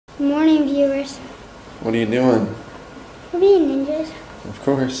Morning, viewers. What are you doing? We're being ninjas. Of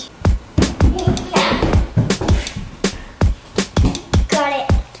course. Got it.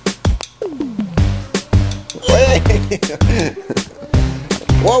 Wait!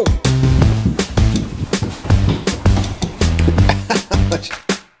 Whoa!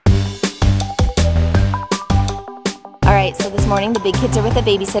 Alright, so this morning the big kids are with a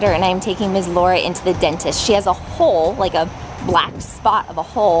babysitter and I'm taking Ms. Laura into the dentist. She has a hole, like a black spot of a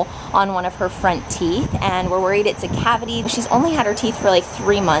hole on one of her front teeth, and we're worried it's a cavity. She's only had her teeth for like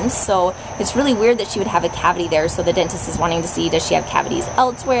 3 months, so it's really weird that she would have a cavity there, so the dentist is wanting to see, does she have cavities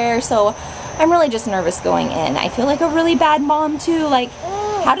elsewhere? So I'm really just nervous going in. I feel like a really bad mom too, like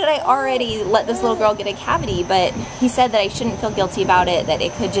how did I already let this little girl get a cavity? But he said that I shouldn't feel guilty about it, that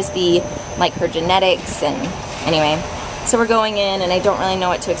it could just be like her genetics, and anyway. So we're going in and I don't really know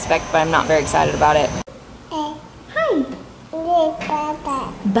what to expect, but I'm not very excited about it. Hi.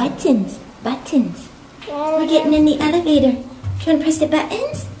 Buttons. Buttons. We're getting in the elevator. Trying to press the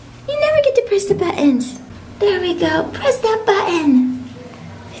buttons? You never get to press the buttons. There we go. Press that button.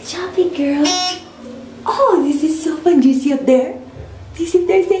 Good job, big girl. Oh, this is so fun. Do you see up there? Do you see up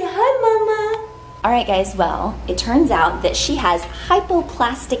there? Say hi, Mama. Alright guys, well, it turns out that she has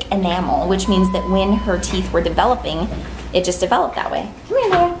hypoplastic enamel, which means that when her teeth were developing, it just developed that way. Come here,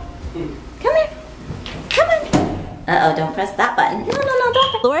 Laura. Come here. Come on. Uh-oh, don't press that button. No,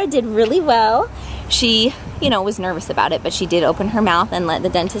 don't. Laura did really well. She, was nervous about it, but she did open her mouth and let the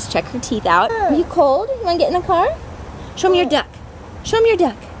dentist check her teeth out. Are you cold? You want to get in the car? Show me your duck. Show me your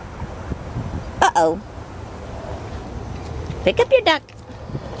duck. Uh-oh. Pick up your duck.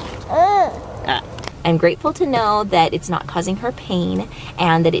 I'm grateful to know that it's not causing her pain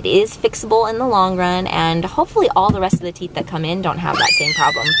and that it is fixable in the long run, and hopefully all the rest of the teeth that come in don't have that same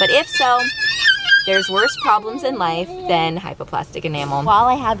problem. But if so, there's worse problems in life than hypoplastic enamel. While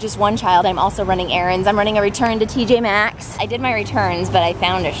I have just one child, I'm also running errands. I'm running a return to TJ Maxx. I did my returns, but I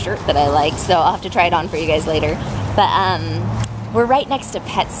found a shirt that I like, so I'll have to try it on for you guys later. But we're right next to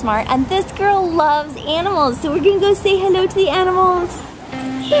PetSmart, and this girl loves animals, so we're gonna go say hello to the animals.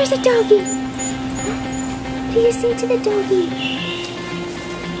 Here's a doggy. Do you say to the doggy?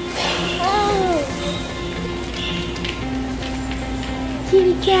 Oh.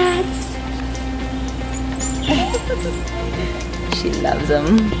 Kitty cats. She loves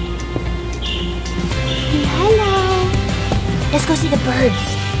them. Say hello. Let's go see the birds.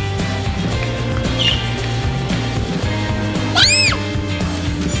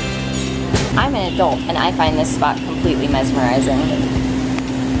 I'm an adult and I find this spot completely mesmerizing.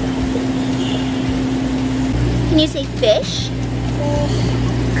 Can you say fish? Fish.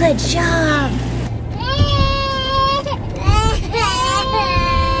 Good job.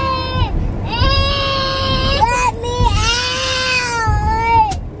 Let me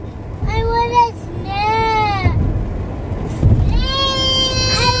out! I want a snack.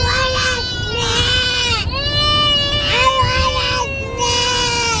 I want a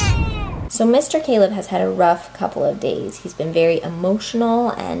snack. So Mr. Caleb has had a rough couple of days. He's been very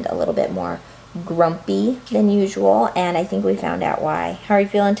emotional and a little bit more grumpy than usual, and I think we found out why. How are you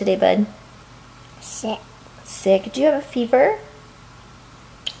feeling today, bud? Sick. Sick? Do you have a fever?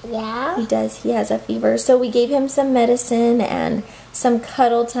 Yeah. He does. He has a fever. So we gave him some medicine and some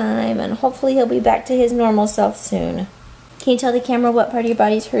cuddle time, and hopefully he'll be back to his normal self soon. Can you tell the camera what part of your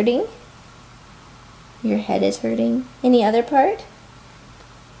body's hurting? Your head is hurting. Any other part?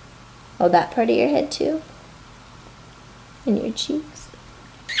 Oh, that part of your head too? And your cheeks?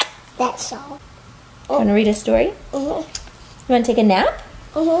 That's all. Want to read a story? You want to take a nap?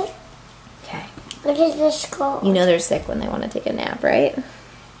 Okay. What is this called? You know they're sick when they want to take a nap, right?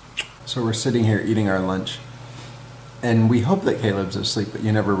 So we're sitting here eating our lunch, and we hope that Caleb's asleep, but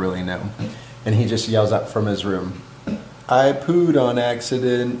you never really know. And he just yells out from his room, "I pooed on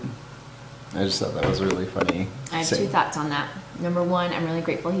accident." I just thought that was really funny. I have two thoughts on that. Number one, I'm really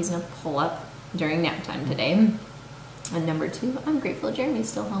grateful he's going to pull up during nap time today. And number two, I'm grateful Jeremy's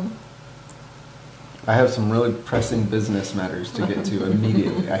still home. I have some really pressing business matters to get to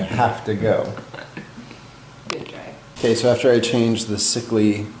immediately. I have to go. Good try. Okay, so after I changed the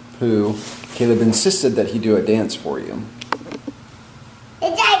sickly poo, Caleb insisted that he do a dance for you.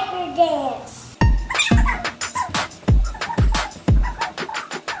 The diaper dance.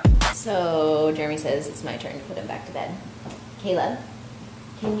 So Jeremy says it's my turn to put him back to bed. Caleb,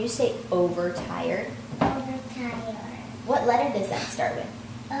 can you say overtired? Overtired. What letter does that start with?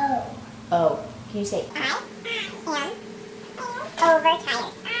 Oh. Oh. Can you say I am overtired. I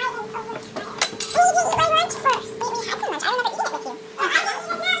am overtired. You didn't eat my lunch first. We had some lunch. I remember eating it with you.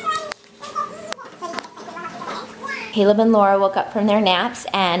 Caleb and Laura woke up from their naps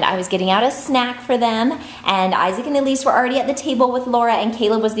and I was getting out a snack for them, and Isaac and Elise were already at the table with Laura and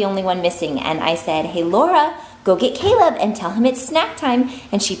Caleb was the only one missing. And I said, hey Laura, go get Caleb and tell him it's snack time.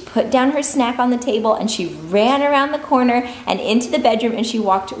 And she put down her snack on the table and she ran around the corner and into the bedroom and she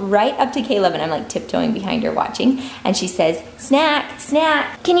walked right up to Caleb, and I'm like tiptoeing behind her watching, and she says, snack,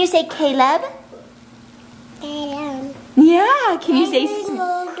 snack. Can you say Caleb? Yeah, can you say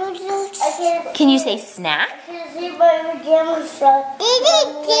snack?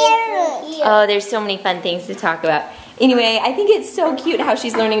 Oh, there's so many fun things to talk about. Anyway, I think it's so cute how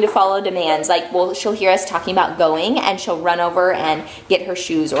she's learning to follow demands. Like, well, she'll hear us talking about going and she'll run over and get her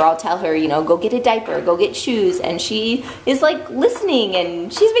shoes, or I'll tell her, you know, go get a diaper, go get shoes, and she is like listening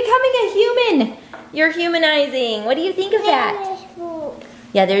and she's becoming a human. You're humanizing. What do you think of that?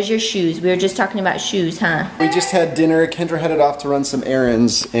 Yeah, there's your shoes. We were just talking about shoes, huh? We just had dinner. Kendra headed off to run some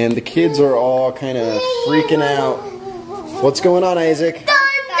errands, and the kids are all kind of freaking out. What's going on, Isaac?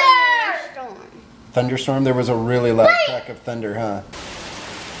 Thunderstorm. Thunderstorm? There was a really loud crack of thunder, huh?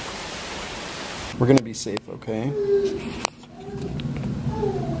 We're gonna be safe, okay?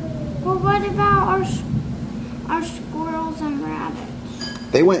 Well, what about our squirrels and rabbits?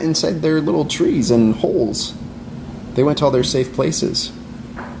 They went inside their little trees and holes. They went to all their safe places.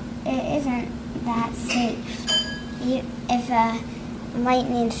 It isn't that safe. If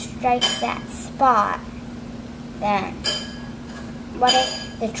lightning strikes that spot, then what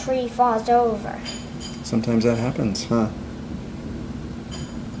if the tree falls over? Sometimes that happens, huh?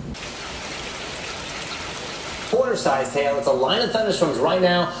 Quarter-sized hail. It's a line of thunderstorms right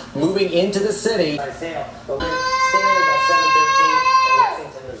now moving into the city. Hail. The wind Stanley by 7:13 and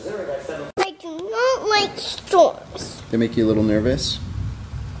Lexington, Missouri by 7. I do not like storms. They make you a little nervous?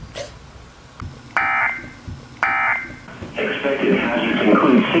 Expected hazards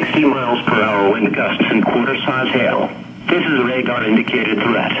include 60 miles per hour wind gusts and quarter-size hail. This is a radar-indicated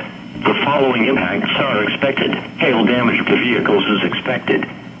threat. The following impacts are expected. Hail damage to vehicles is expected.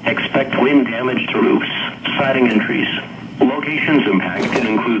 Expect wind damage to roofs, siding and trees. Locations impacted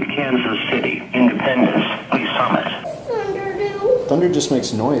include Kansas City, Independence, Lee Summit. Thunder do? Thunder just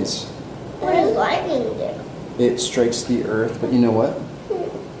makes noise. What does lightning do? It strikes the earth, but you know what?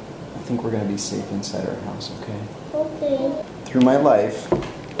 I think we're gonna be safe inside our house, okay? Okay. Through my life,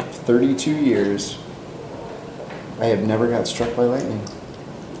 32 years, I have never got struck by lightning.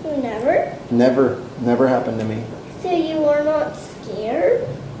 You never? Never happened to me. So you are not scared?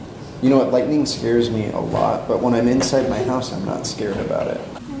 You know what, lightning scares me a lot, but when I'm inside my house, I'm not scared about it.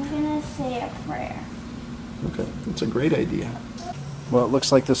 I'm gonna say a prayer. Okay, that's a great idea. Well, it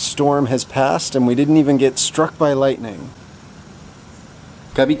looks like the storm has passed and we didn't even get struck by lightning.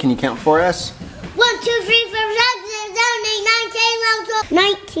 Gubby, can you count for us? 1, 2, 3, 4, 5, 6, 7, 8, 9, 10, 11, 12,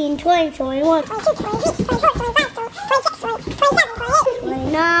 19, 20, 21,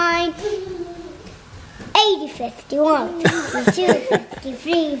 29, 80, 51, 52,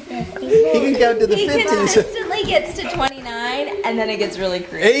 53, 54. You can count to the He 50s. consistently gets to 29 and then it gets really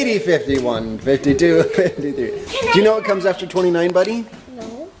crazy. 80, 51, 52, 53. Do you know what comes after 29, buddy?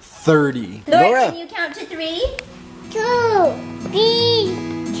 No. 30. Laura, can you count to 3? 2,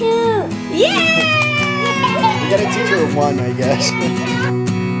 3, 2. Yeah! You got a teacher of 1, I guess.